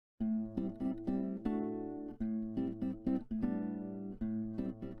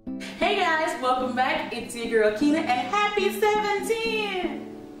Hey guys, welcome back. It's your girl Keena and happy 17!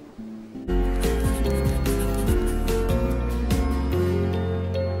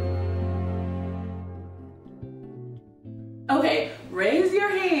 Okay, raise your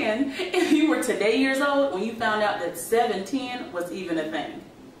hand if you were today years old when you found out that 710 was even a thing.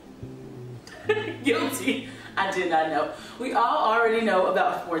 Guilty. I did not know. We all already know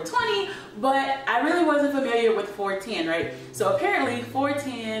about 420, but I really wasn't familiar with 410, right? So apparently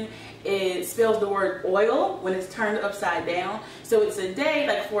 410 spells the word oil when it's turned upside down. So it's a day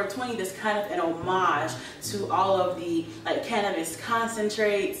like 420 that's kind of an homage to all of the like cannabis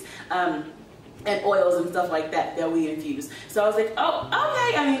concentrates, and oils and stuff like that that we infuse. So I was like, oh,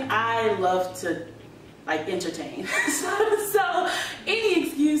 okay. I mean, I love to like entertain. so any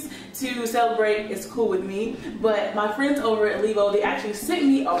excuse to celebrate is cool with me. But my friends over at LÄVO, they actually sent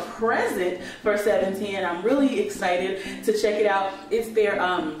me a present for 710. I'm really excited to check it out. It's their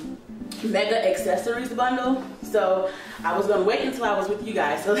mega accessories bundle. So I was gonna wait until I was with you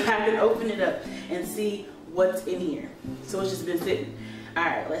guys so that I can open it up and see what's in here. So it's just been sitting. All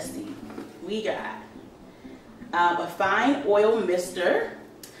right, let's see. We got a fine oil mister.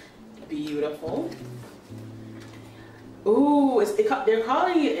 Beautiful. Ooh, they're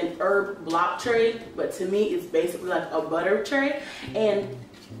calling it an herb block tray, but to me it's basically like a butter tray. And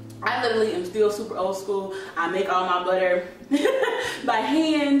I literally am still super old school. I make all my butter by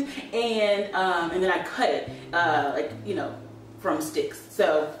hand, and then I cut it like, you know, from sticks.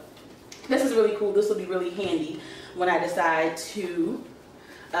 So this is really cool. This will be really handy when I decide to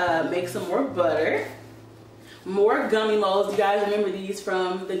make some more butter. More gummy molds. You guys remember these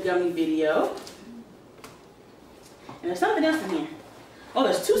from the gummy video. And there's something else in here. Oh,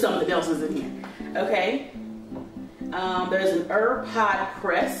 there's something else in here. Okay. There's an herb pod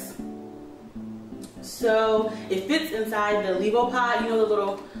press. So it fits inside the LÄVO pod. You know the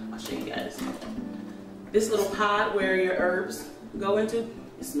little, I'll show you guys. This little pod where your herbs go into.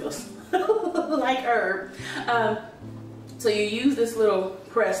 It smells like herb. So you use this little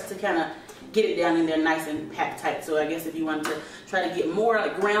press to kind of get it down in there nice and packed tight. So I guess if you wanted to try to get more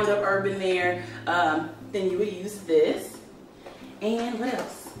like ground up herb in there, then you would use this. And what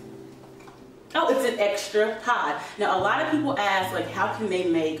else? Oh, it's an extra pod. Now a lot of people ask like how can they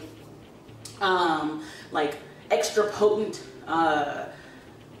make like extra potent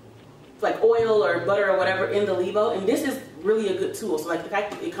like oil or butter or whatever in the LÄVO, and this is really a good tool. So like the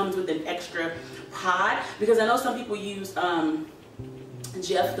fact that it comes with an extra pod, because I know some people use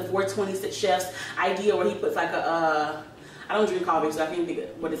Jeff, the 420 chef's idea where he puts like a I don't drink coffee, so I can't think of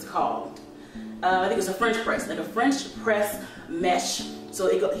what it's called. I think it's a French press, like a French press mesh. So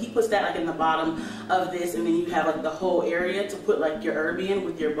he puts that like in the bottom of this, and then you have like the whole area to put like your herb in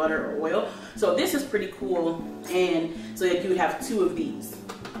with your butter or oil. So this is pretty cool, and so that you would have two of these.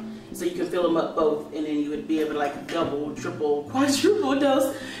 So you can fill them up both, and then you would be able to like double, triple, quadruple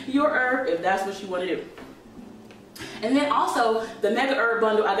dose your herb if that's what you want to do. And then also the mega herb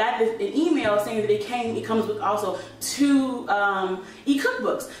bundle, I got an email saying that it comes with also 2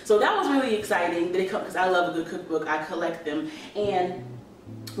 e-cookbooks. So that was really exciting that it comes, because I love a good cookbook. I collect them. And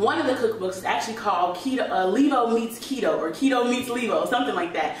one of the cookbooks is actually called LEVO meets Keto, or Keto meets LEVO, something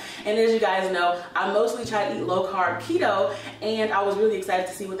like that. And as you guys know, I mostly try to eat low carb keto, and I was really excited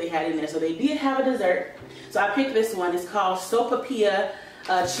to see what they had in there. So they did have a dessert. So I picked this one. It's called Sopapilla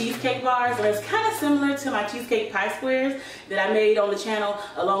Cheesecake Bars, and it's kind of similar to my cheesecake pie squares that I made on the channel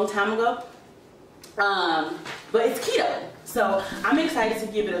a long time ago. But it's keto. So I'm excited to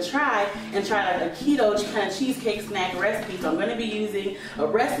give it a try and try like a keto kind of cheesecake snack recipe. So I'm going to be using a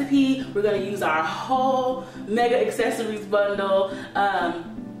recipe. We're going to use our whole mega accessories bundle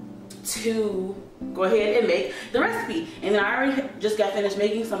to go ahead and make the recipe. And then I already just got finished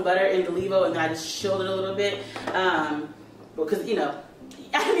making some butter in the LÄVO, and then I just chilled it a little bit because, you know,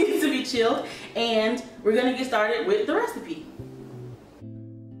 I need it to be chilled. And we're going to get started with the recipe.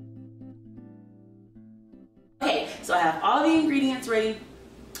 So I have all the ingredients ready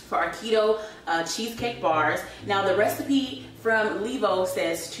for our keto cheesecake bars. Now the recipe from LÄVO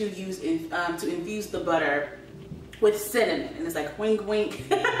says to infuse the butter with cinnamon, and it's like wink wink,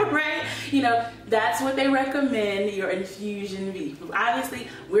 right? You know, that's what they recommend your infusion be. Obviously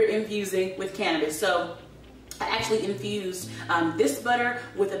we're infusing with cannabis, so I actually infused this butter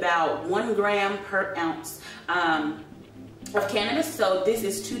with about 1 gram per ounce of cannabis. So this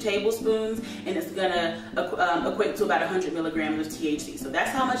is 2 tablespoons, and it's gonna equate to about 100 milligrams of THC. So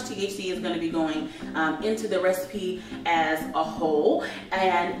that's how much THC is gonna be going into the recipe as a whole.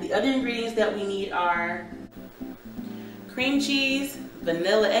 And the other ingredients that we need are cream cheese,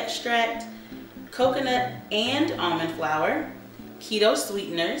 vanilla extract, coconut and almond flour, keto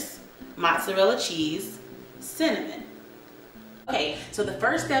sweeteners, mozzarella cheese, cinnamon. Okay, so the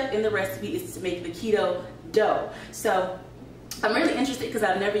first step in the recipe is to make the keto dough. So I'm really interested because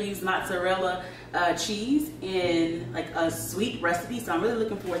I've never used mozzarella cheese in like a sweet recipe, so I'm really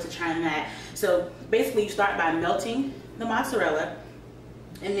looking forward to trying that. So basically you start by melting the mozzarella,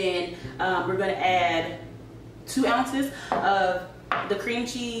 and then we're going to add 2 ounces of the cream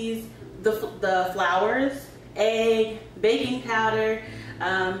cheese, the flours, egg, baking powder,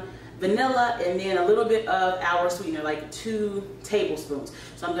 vanilla, and then a little bit of our sweetener, like 2 tablespoons.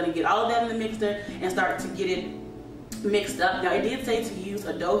 So I'm going to get all of that in the mixer and start to get it mixed up. Now it did say to use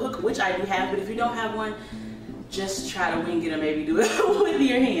a dough hook, which I do have, but if you don't have one, just try to wing it or maybe do it with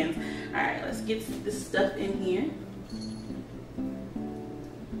your hands. All right, let's get this stuff in here.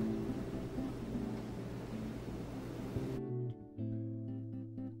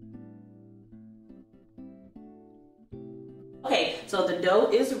 Okay, so the dough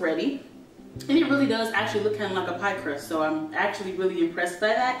is ready, and it really does actually look kind of like a pie crust, so I'm actually really impressed by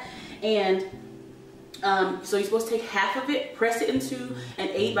that. And so you're supposed to take half of it, press it into an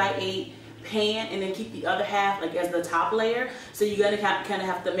 8x8 pan, and then keep the other half like as the top layer. So you're gonna kind of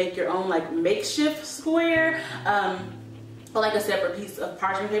have to make your own like makeshift square, or like a separate piece of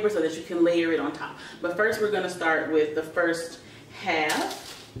parchment paper so that you can layer it on top. But first we're gonna start with the first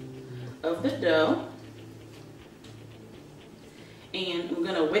half of the dough. And I'm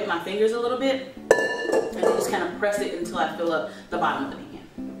gonna wet my fingers a little bit and then just kind of press it until I fill up the bottom of the pan.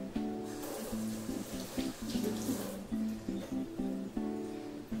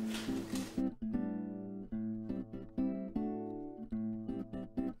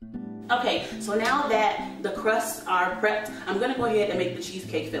 Okay, so now that the crusts are prepped, I'm gonna go ahead and make the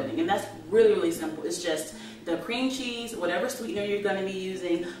cheesecake filling, and that's really, really simple. It's just the cream cheese, whatever sweetener you're gonna be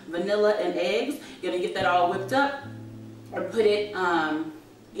using, vanilla and eggs. You're gonna get that all whipped up or put it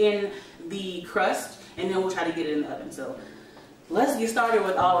in the crust, and then we'll try to get it in the oven. So let's get started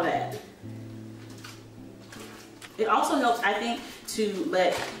with all of that. It also helps, I think, to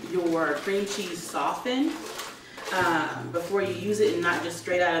let your cream cheese soften before you use it, and not just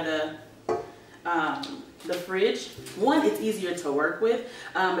straight out of the fridge. One, it's easier to work with,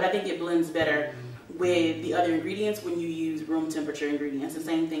 but I think it blends better with the other ingredients when you use room temperature ingredients. The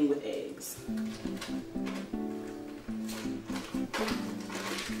same thing with eggs.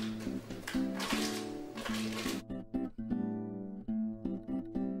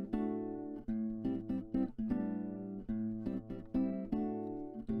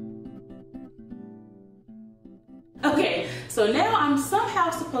 Okay, so now I'm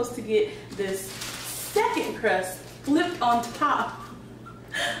somehow supposed to get this second crust flipped on top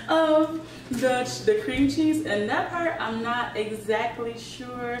of the cream cheese, and that part I'm not exactly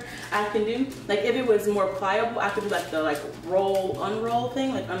sure I can do. Like if it was more pliable, I could do like the roll unroll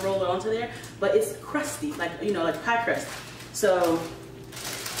thing, like unroll it onto there, but it's crusty, like, you know, like pie crust. So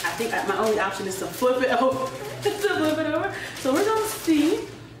I think my only option is to flip it over. So we're gonna see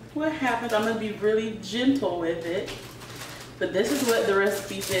what happens. I'm gonna be really gentle with it, but this is what the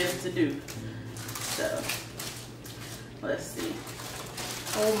recipe says to do. So let's see.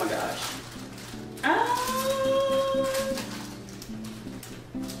 Oh my gosh.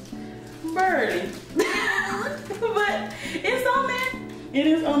 Birdie. But it's on there. It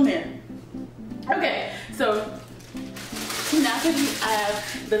is on there. Okay, so now that you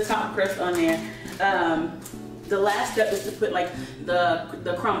have the top crust on there, the last step is to put like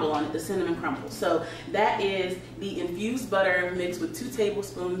the crumble on it, the cinnamon crumble. So that is the infused butter mixed with 2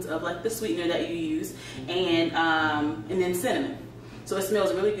 tablespoons of like the sweetener that you use, and then cinnamon. So it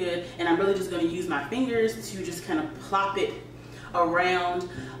smells really good, and I'm really just going to use my fingers to just kind of plop it around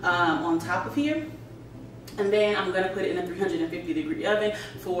on top of here. And then I'm going to put it in a 350-degree oven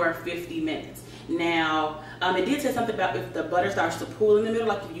for 50 minutes. Now, it did say something about if the butter starts to pool in the middle,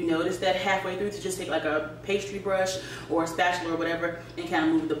 like if you notice that halfway through, to just take like a pastry brush or a spatula or whatever and kind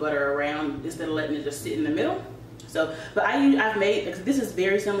of move the butter around instead of letting it just sit in the middle. So, but I've made, this is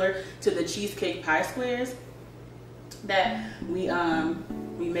very similar to the cheesecake pie squares that we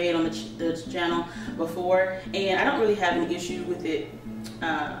made on the channel before, and I don't really have an issue with it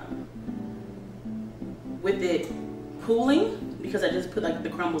pooling, because I just put like the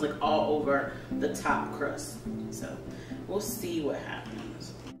crumbles like all over the top crust. So we'll see what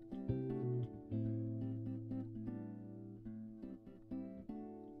happens.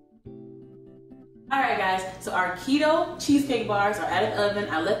 Alright guys, so our keto cheesecake bars are out of the oven.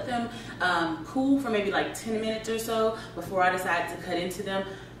 I let them cool for maybe like 10 minutes or so before I decided to cut into them.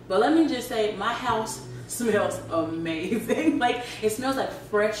 But let me just say, my house smells amazing. Like, it smells like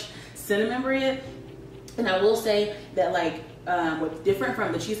fresh cinnamon bread. And I will say that like what's different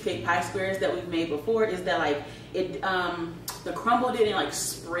from the cheesecake pie squares that we've made before is that like it the crumble didn't like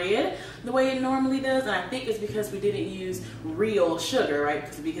spread the way it normally does, and I think it's because we didn't use real sugar, right?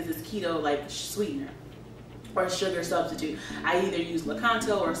 Because it's keto like sweetener or sugar substitute. I either use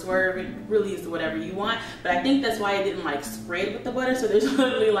Lakanto or Swerve. It really is whatever you want, but I think that's why it didn't like spread with the butter. So there's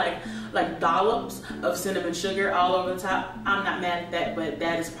literally like dollops of cinnamon sugar all over the top. I'm not mad at that, but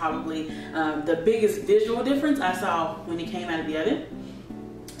that is probably the biggest visual difference I saw when it came out of the oven.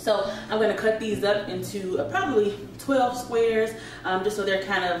 So I'm going to cut these up into probably 12 squares, just so they're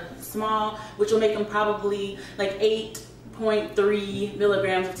kind of small, which will make them probably like 8.3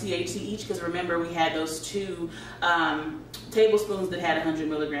 milligrams of THC each, because remember we had those 2 tablespoons that had 100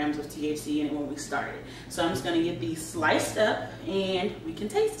 milligrams of THC in it when we started. So I'm just going to get these sliced up and we can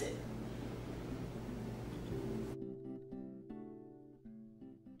taste it.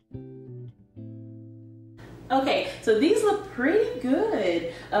 Okay, so these look pretty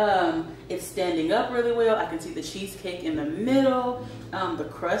good. It's standing up really well. I can see the cheesecake in the middle. The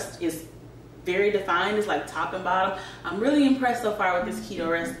crust is very defined. It's like top and bottom. I'm really impressed so far with this keto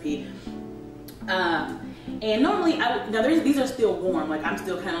recipe. And normally, these are still warm. Like I'm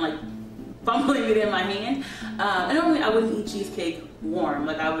still kind of like fumbling it in my hand. And normally I wouldn't eat cheesecake warm.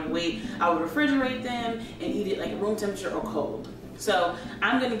 Like I would refrigerate them and eat it like room temperature or cold. So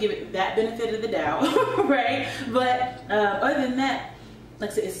I'm going to give it that benefit of the doubt, right? But other than that, like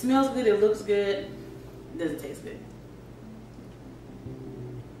I said, it smells good, it looks good, it doesn't taste good.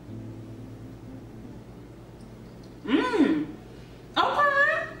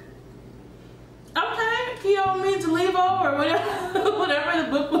 Okay. Okay, keto means LEVO or whatever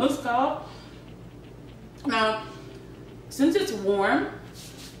the book was called. Now, since it's warm,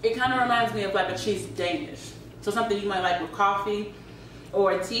 it kind of reminds me of like a cheese Danish. So something you might like with coffee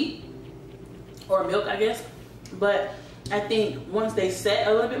or tea or milk, I guess. But I think once they set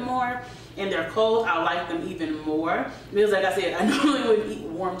a little bit more and they're cold, I like them even more. Because like I said, I normally wouldn't eat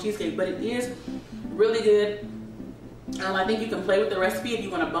warm cheesecake, but it is really good. I think you can play with the recipe if you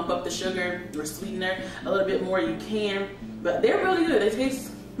want to bump up the sugar or sweetener a little bit more, you can. But they're really good. They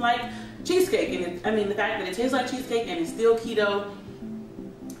taste like cheesecake. And the fact that it tastes like cheesecake and it's still keto,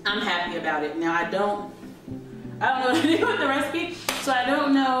 I'm happy about it. Now I don't know what to do with the recipe, so I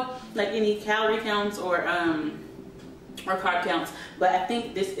don't know like any calorie counts or carb counts, but I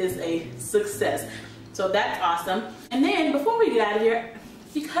think this is a success. So that's awesome. And then before we get out of here,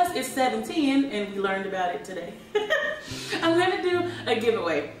 because it's 7/10 and we learned about it today, I'm gonna do a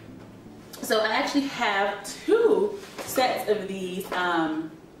giveaway. So I actually have 2 sets of these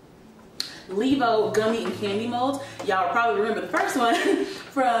LEVO gummy and candy molds. Y'all probably remember the first one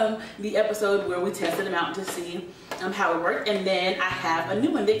from the episode where we tested them out to see how it worked. And then I have a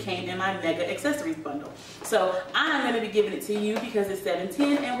new one that came in my mega accessories bundle. So I'm going to be giving it to you because it's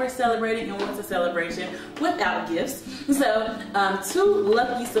 7/10 and we're celebrating, and what's a celebration without gifts? So 2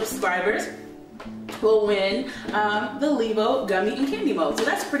 lucky subscribers will win the LEVO gummy and candy mold. So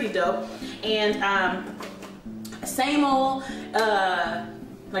that's pretty dope. And same old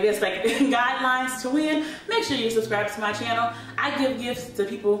I guess like guidelines to win. Make sure you subscribe to my channel. I give gifts to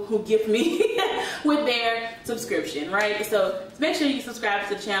people who gift me with their subscription, right? So make sure you subscribe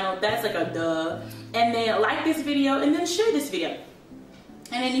to the channel. That's like a duh. And then like this video and then share this video.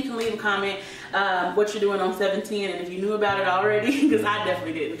 And then you can leave a comment what you're doing on 7/10, and if you knew about it already, because I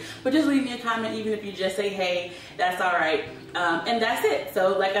definitely didn't. But just leave me a comment, even if you just say hey, that's all right. And that's it.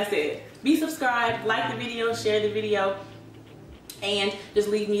 So like I said, be subscribed, like the video, share the video, and just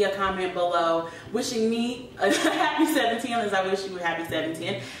leave me a comment below wishing me a happy 7/10 as I wish you a happy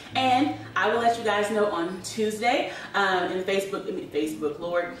 7/10. And I will let you guys know on Tuesday in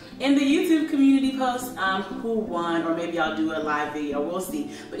the in the YouTube community post who won, or maybe I'll do a live video, we'll see.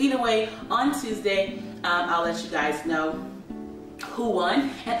 But either way, on Tuesday, I'll let you guys know who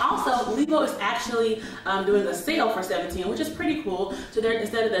won. And also LEVO is actually doing a sale for 7/10, which is pretty cool. So they're,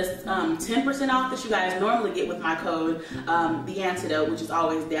 instead of this 10% off that you guys normally get with my code, the antidote, which is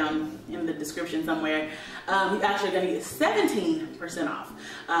always down in the description somewhere, you're actually going to get 17% off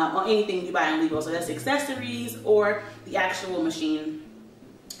on anything you buy on LEVO. So that's accessories or the actual machine.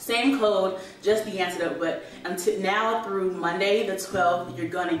 Same code, just the antidote, but until now through Monday the 12th, you're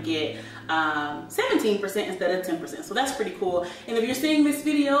gonna get 17% instead of 10%. So that's pretty cool. And if you're seeing this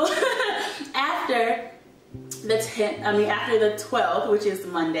video after the 12th, which is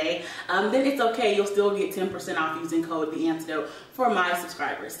Monday, then it's okay. You'll still get 10% off using code the antidote for my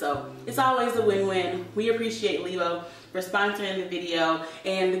subscribers. So it's always a win-win. We appreciate LEVO for sponsoring the video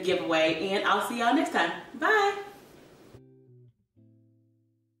and the giveaway, and I'll see y'all next time. Bye.